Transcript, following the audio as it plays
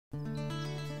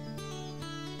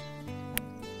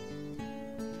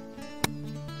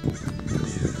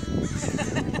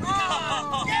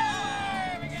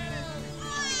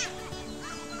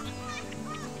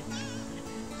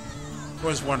It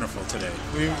was wonderful today.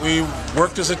 We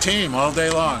worked as a team all day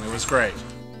long. It was great.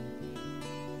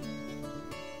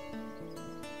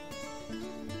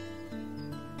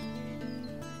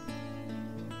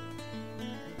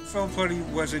 Film party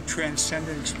was a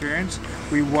transcendent experience.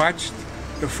 We watched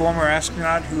the former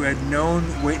astronaut who had known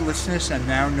weightlessness and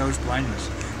now knows blindness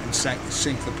and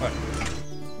sink the putt.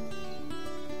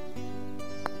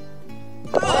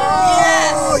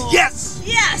 Oh, yes!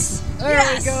 Yes! There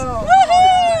yes! we go!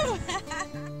 Woohoo!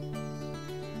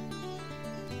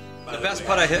 The best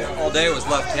putt I hit all day was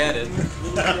left-handed,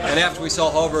 and after we saw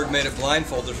Hallberg made it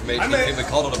blindfolded from 18 feet, we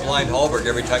called it a blind Hallberg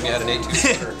every time you had an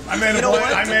 18-footer. I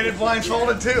made it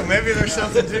blindfolded too. Maybe there's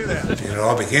something to that. It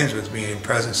all begins with being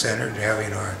present-centered,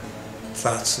 having our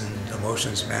thoughts and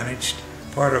emotions managed.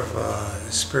 Part of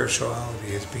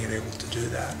spirituality is being able to do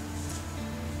that.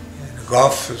 And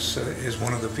golf is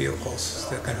one of the vehicles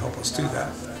that can help us do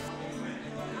that.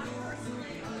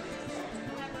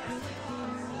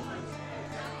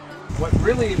 What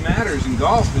really matters in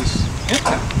golf is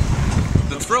impact.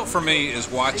 The thrill for me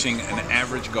is watching an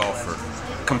average golfer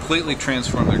completely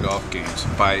transform their golf games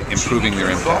by improving their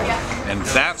impact. And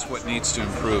that's what needs to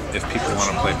improve if people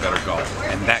want to play better golf.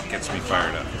 And that gets me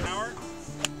fired up.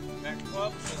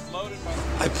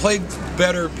 I played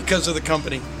better because of the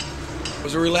company. It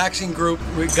was a relaxing group.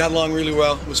 We got along really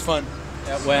well. It was fun.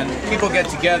 When people get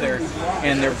together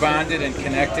and they're bonded and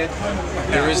connected,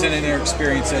 there is an inner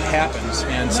experience that happens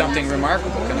and something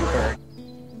remarkable can occur.